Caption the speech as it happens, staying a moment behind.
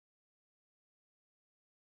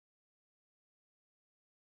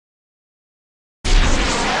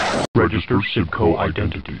Register Simco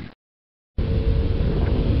identity.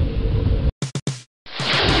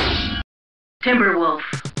 Timberwolf.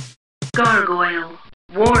 Gargoyle.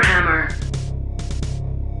 Warhammer.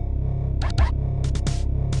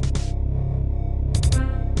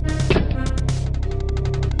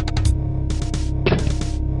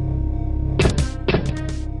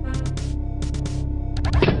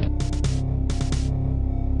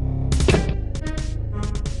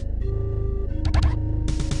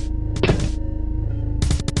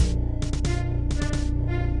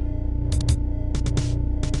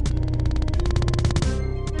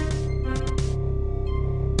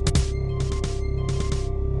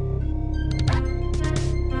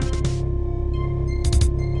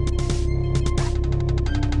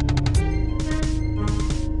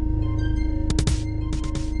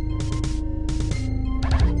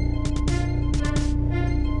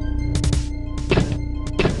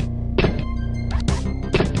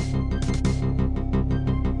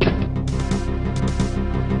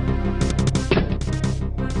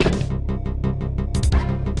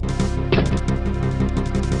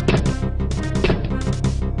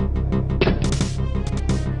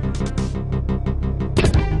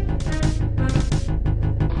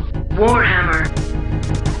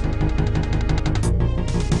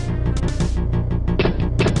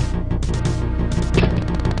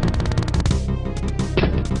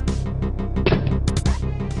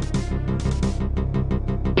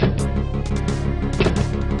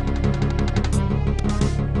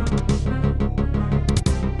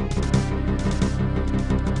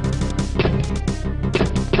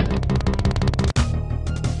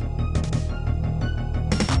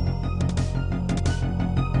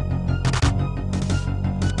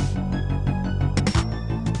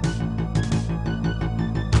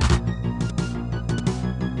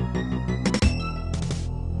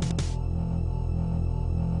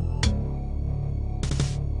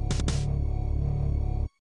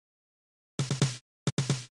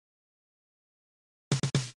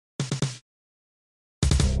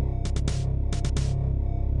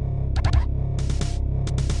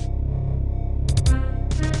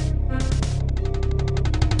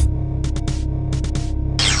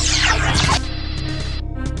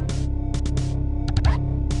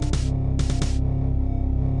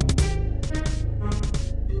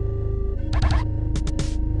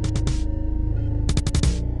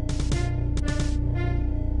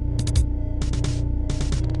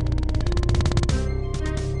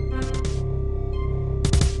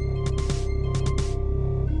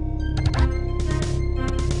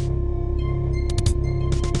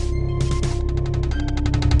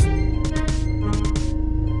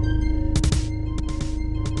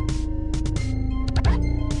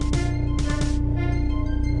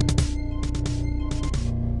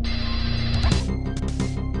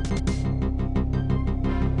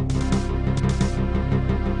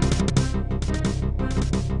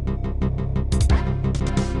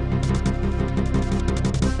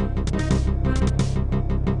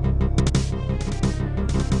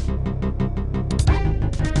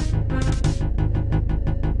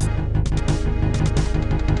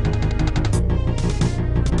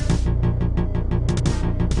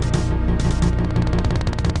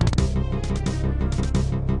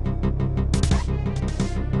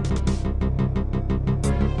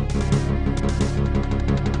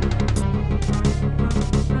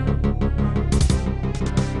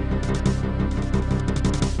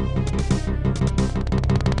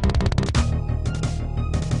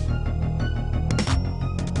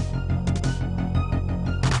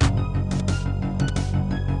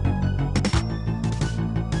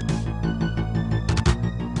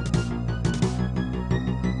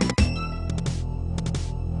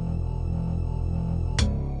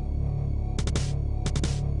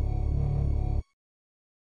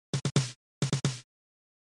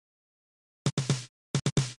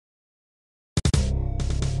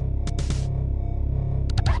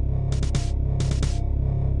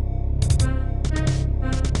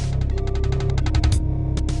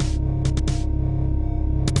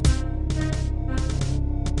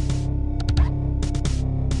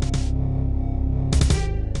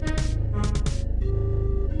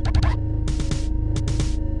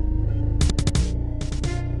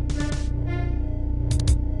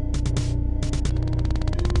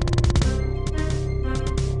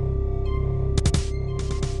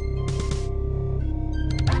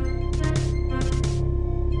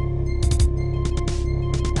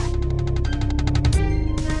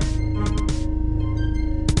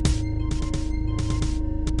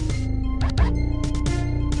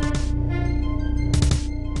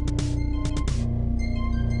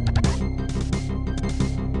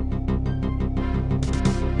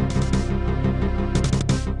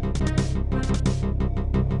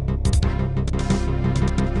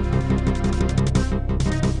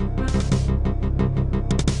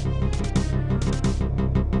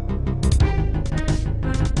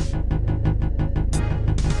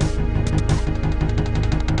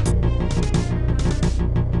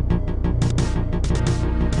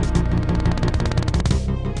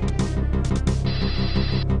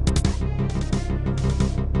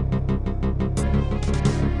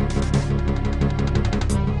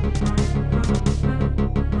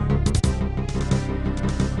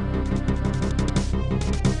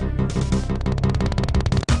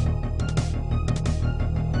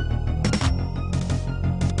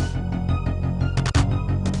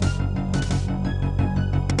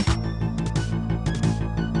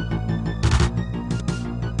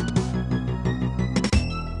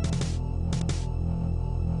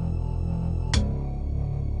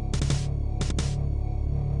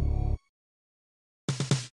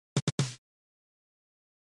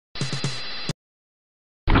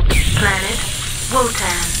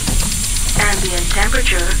 Wotan. Ambient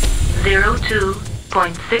temperature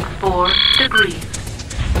 02.64 degrees.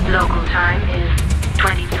 Local time is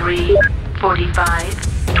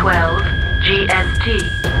 23:45:12 GST.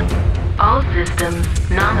 All systems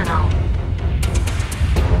nominal.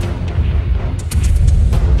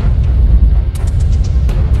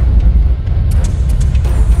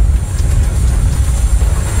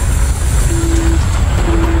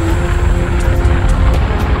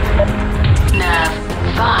 Nav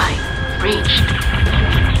 5 reached.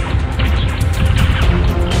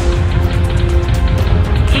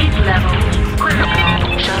 Heat level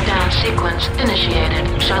critical. Shutdown sequence initiated.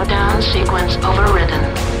 Shutdown sequence overridden.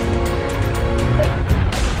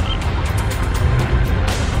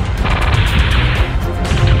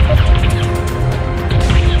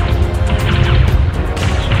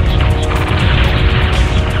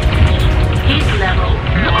 Heat level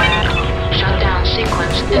critical. Shutdown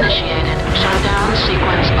sequence initiated. Shutdown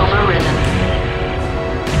sequence overridden.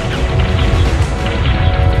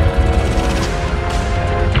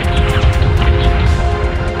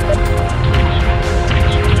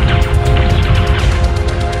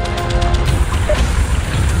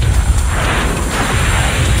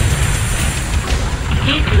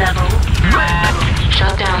 Heat level critical.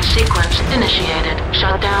 Shutdown sequence initiated.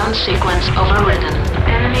 Shutdown sequence overridden.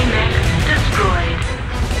 Enemy mech destroyed.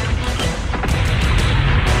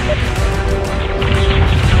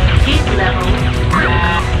 Heat level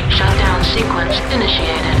critical. Shutdown sequence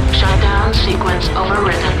initiated. Shutdown sequence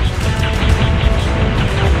overridden.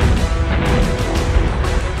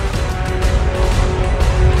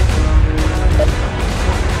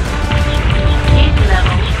 Heat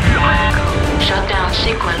level critical. Shutdown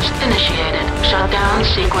sequence initiated. Shutdown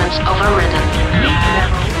sequence overridden. Heat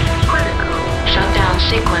level critical. Shutdown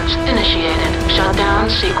sequence initiated. Shutdown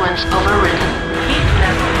sequence overridden. Heat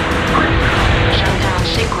level critical. Shutdown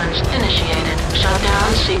sequence initiated. Shutdown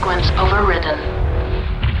sequence overridden.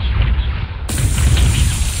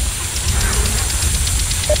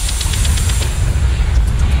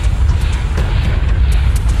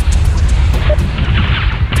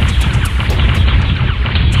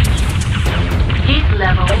 Heat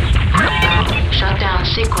level critical. Shutdown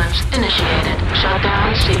sequence initiated.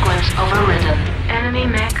 Shutdown sequence overridden. Enemy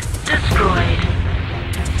mech destroyed.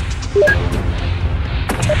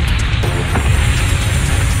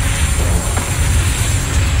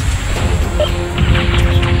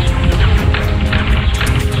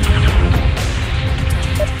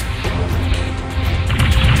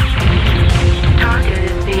 Target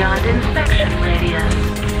is beyond inspection radius.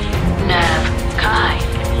 Nav Chi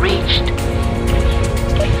reached.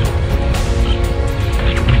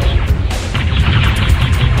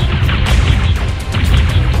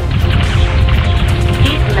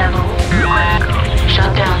 Heat level critical.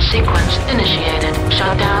 Shutdown sequence initiated.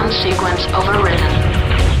 Shutdown sequence overridden.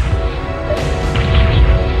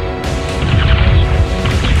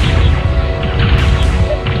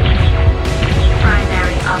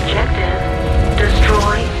 Primary objective: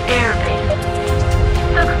 destroy airbase.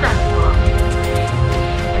 Successful.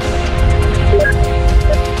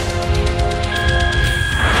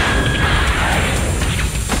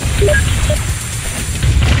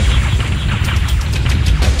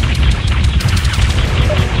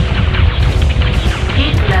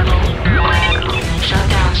 Heat level critical.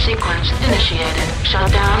 Shutdown sequence initiated.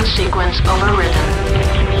 Shutdown sequence overridden.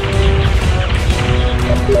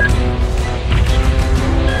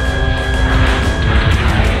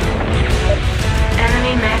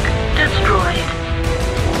 Enemy mech destroyed.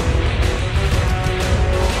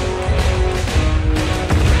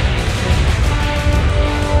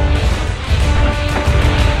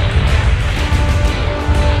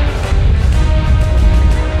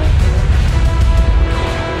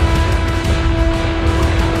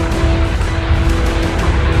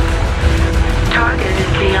 Target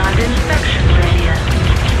is beyond inspection radius.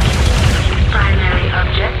 Primary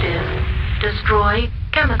objective: destroy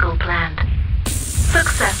chemical plant.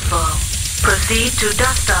 Successful. Proceed to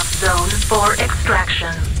dust-off zone for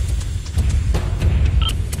extraction.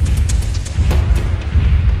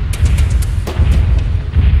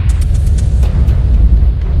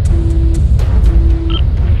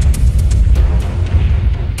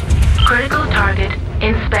 Critical target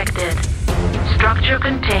inspected. Structure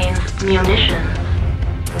contains munitions.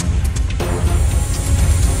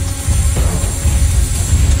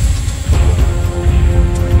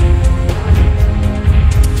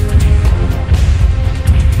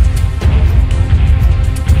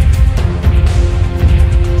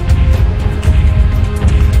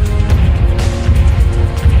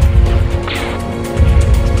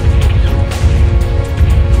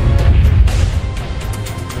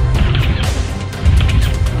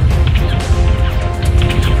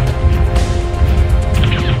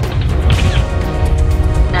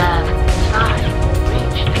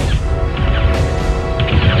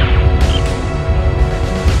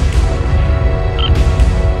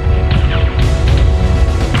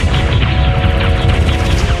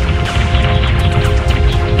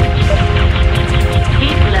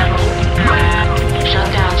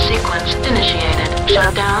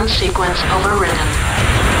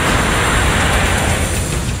 overridden.